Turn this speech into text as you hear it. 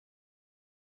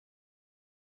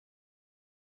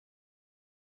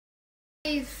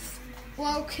Guys,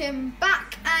 welcome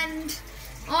back, and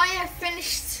I have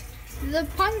finished the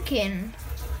pumpkin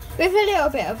with a little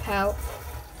bit of help.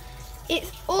 It's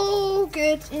all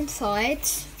good inside,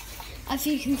 as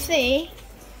you can see.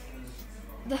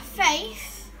 The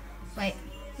face, wait,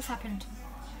 what's happened?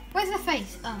 Where's the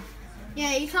face? Oh,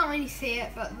 yeah, you can't really see it,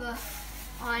 but the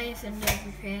eyes and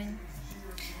everything.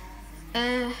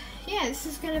 Yeah, this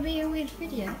is going to be a weird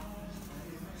video.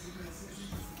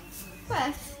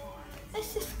 First,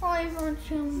 let's just dive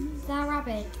onto the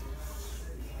rabbit.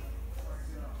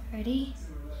 Ready?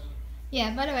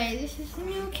 Yeah, by the way, this is the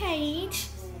new cage.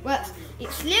 Well,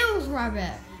 it's Lil's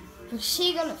rabbit, but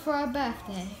she got it for her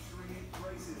birthday.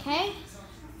 Okay?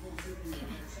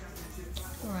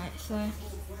 Alright, so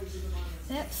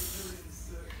let's.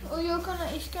 Oh,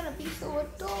 it's gonna be so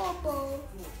adorable.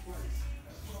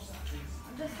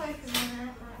 I'm just opening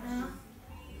it right now.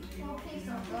 Oh, please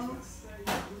don't go.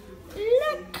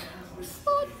 Look,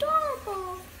 so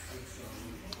adorable.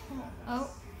 Oh.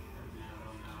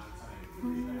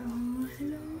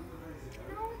 Hello.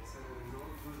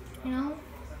 You know,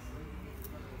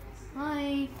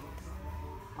 I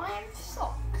have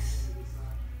socks.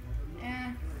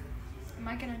 Am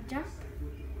I gonna jump?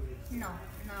 No, I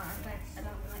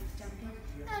don't like jumping.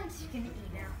 I'm just gonna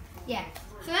eat now. Yeah,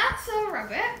 so that's a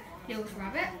rabbit, Lil's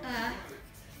rabbit.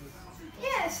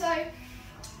 Yeah, so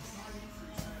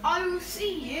I will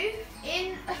see you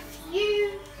in a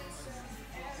few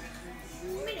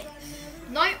minutes.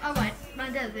 No, I won't.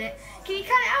 That does it. Can you cut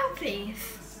it out,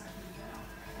 please?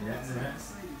 Yeah.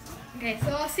 Okay, so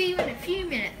I'll see you in a few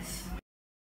minutes.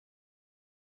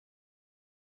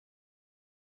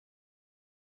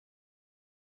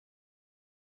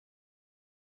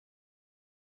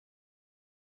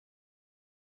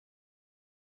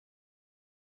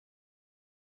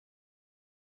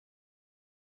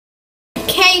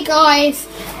 Okay guys,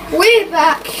 we're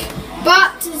back,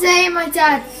 but today my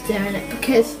dad's doing it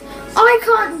because I'm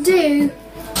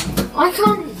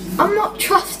not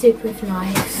trusted with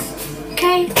knives,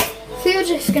 okay? So you're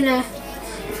just gonna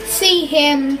see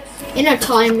him in a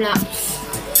time lapse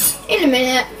in a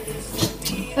minute,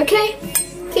 okay?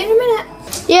 See you in a minute.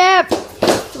 Yep,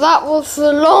 that was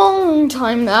a long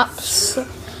time lapse,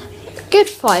 good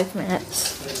 5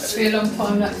 minutes. It's a long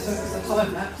time lapse, so it's a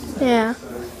time lapse. Yeah.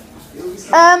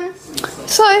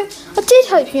 So I did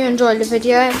hope you enjoyed the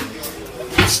video.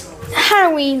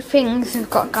 Halloween things we've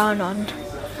got going on.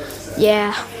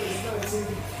 Yeah.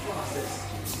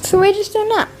 So we're just doing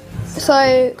that.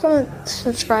 So comment,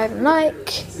 subscribe and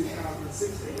like.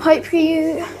 Hope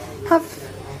you have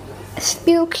a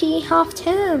spooky half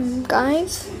term,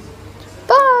 guys.